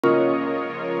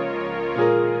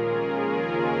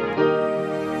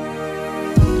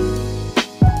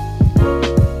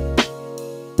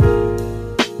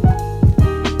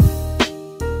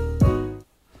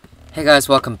Hey guys,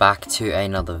 welcome back to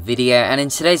another video, and in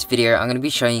today's video I'm going to be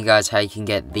showing you guys how you can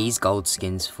get these gold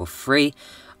skins for free.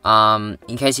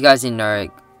 In case you guys didn't know,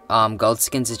 gold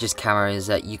skins is just cameras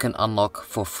that you can unlock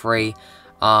for free.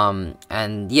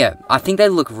 And yeah, I think they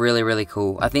look really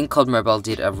cool. I think COD Mobile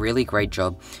did a really great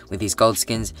job with these gold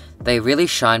skins. They really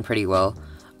shine pretty well.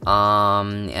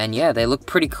 And yeah, they look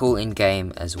pretty cool in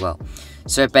game as well.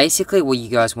 So basically what you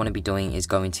guys want to be doing is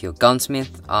going to your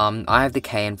gunsmith. I have the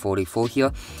KN44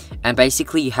 here, and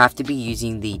basically you have to be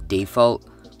using the default.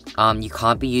 You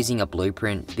can't be using a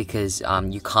blueprint because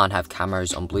you can't have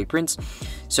camos on blueprints.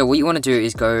 So what you want to do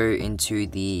is go into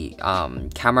the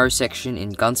camo section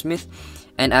in gunsmith,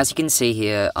 and as you can see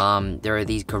here, there are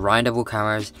these grindable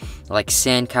camos like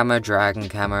sand camo, dragon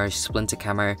camo, splinter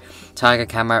camo, tiger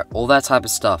camo, all that type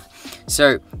of stuff.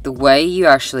 So the way you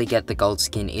actually get the gold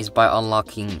skin is by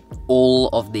unlocking all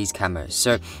of these camos.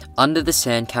 So under the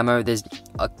sand camo, there's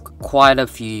quite a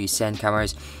few sand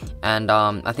camos, and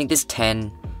I think there's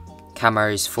 10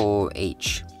 camos for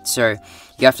each. So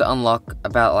you have to unlock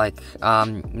about like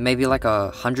maybe like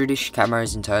 100-ish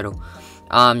camos in total.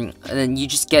 And then you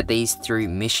just get these through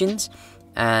missions,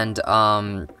 and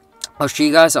I'll show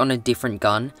you guys on a different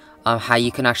gun how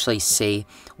you can actually see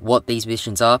what these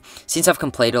missions are. Since I've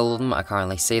completed all of them, I can't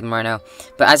really see them right now,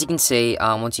 but as you can see,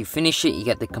 once you finish it, you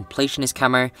get the completionist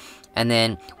camo, and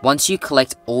then once you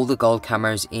collect all the gold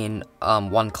camos in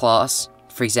one class,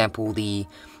 for example the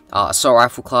assault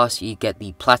rifle class, you get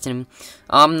the platinum.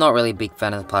 I'm not really a big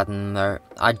fan of the platinum though.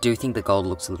 I do think the gold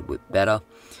looks a little bit better.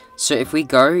 So if we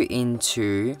go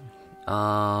into, do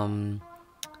I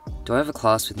have a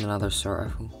class with another assault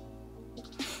rifle?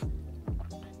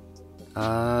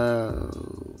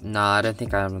 No, I don't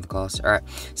think I have another class. Alright,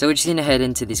 so we're just going to head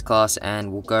into this class,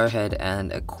 and we'll go ahead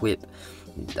and equip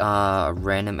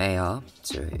random AR.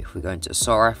 So if we go into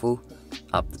assault rifle,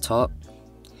 up the top,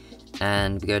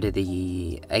 and we go to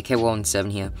the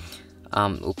AK-117 here,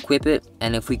 we'll equip it,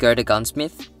 and if we go to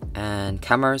gunsmith and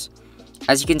camos,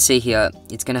 as you can see here,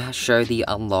 it's going to show the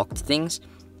unlocked things.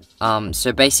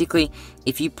 So basically,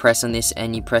 if you press on this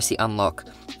and you press the unlock,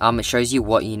 it shows you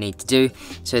what you need to do.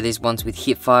 So there's ones with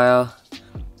hipfire.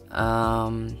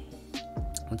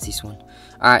 What's this one?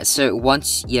 Alright, so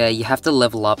once, yeah, you have to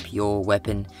level up your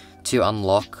weapon to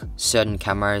unlock certain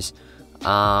camos.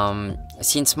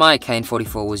 Since my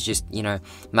KN44 was just, you know,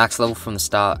 max level from the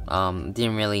start,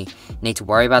 didn't really need to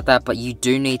worry about that, but you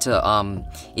do need to,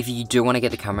 if you do want to get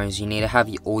the camos, you need to have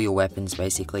all your weapons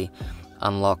basically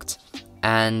unlocked.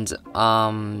 And,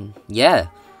 yeah.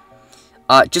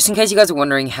 Just in case you guys are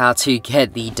wondering how to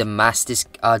get the Damascus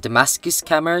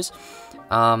camos,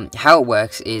 how it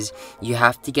works is you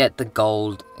have to get the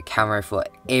gold camo for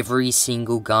every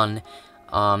single gun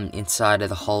inside of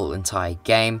the whole entire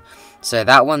game. So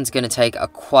that one's going to take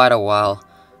quite a while.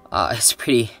 It's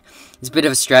a bit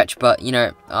of a stretch, but you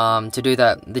know, to do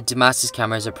that, the Damascus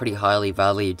camos are pretty highly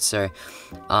valued. So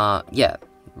yeah,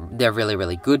 they're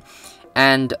really good.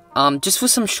 And just for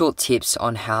some short tips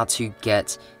on how to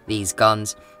get these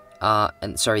guns,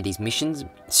 these missions.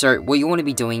 So what you want to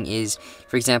be doing is,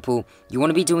 for example, you want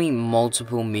to be doing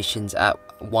multiple missions at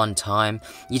one time.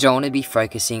 You don't want to be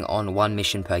focusing on one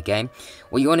mission per game.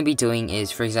 What you want to be doing is,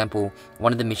 for example,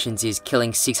 one of the missions is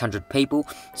killing 600 people.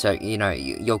 So, you know,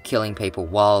 you're killing people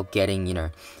while getting, you know,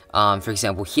 for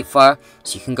example, hipfire.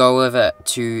 So you can go over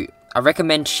to, I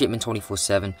recommend Shipment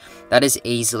 24/7. That is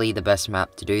easily the best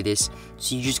map to do this.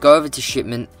 So you just go over to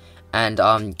Shipment and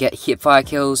get hipfire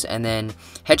kills, and then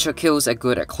headshot kills are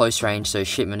good at close range, so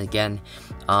Shipment again.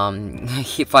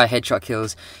 Hipfire headshot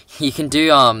kills, you can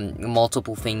do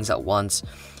multiple things at once,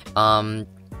 and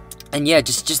yeah,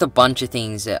 just a bunch of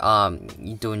things that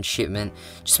you do in Shipment.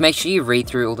 Just make sure you read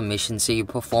through all the missions so you're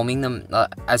performing them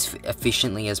as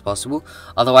efficiently as possible,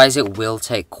 otherwise it will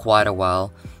take quite a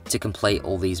while to complete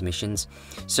all these missions.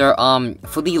 So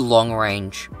for the long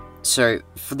range, the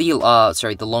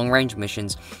long range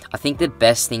missions, I think the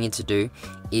best thing to do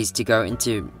is to go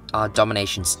into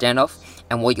domination standoff,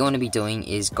 and what you want to be doing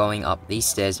is going up these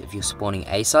stairs if you're spawning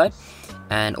A side,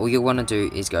 and all you want to do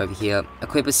is go over here,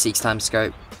 equip a 4x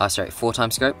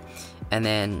scope, and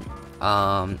then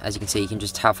as you can see, you can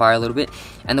just tap fire a little bit,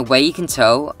 and the way you can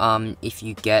tell if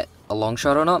you get a long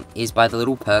shot or not is by the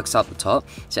little perks up the top.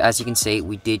 So as you can see,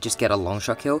 we did just get a long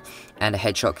shot kill and a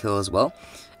headshot kill as well.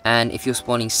 And if you're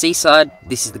spawning seaside,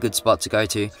 this is the good spot to go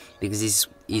to, because this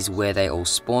is where they all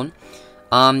spawn.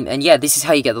 And yeah, this is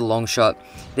how you get the long shot.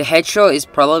 The headshot is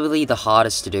probably the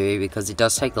hardest to do because it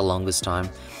does take the longest time.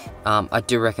 I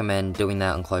do recommend doing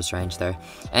that on close range though.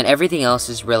 And everything else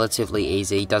is relatively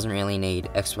easy, doesn't really need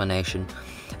explanation.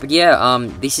 But yeah,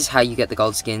 this is how you get the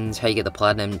gold skins, how you get the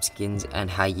platinum skins, and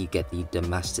how you get the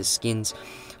Damascus skins.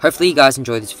 Hopefully you guys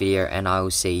enjoyed this video, and I will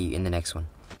see you in the next one.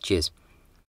 Cheers.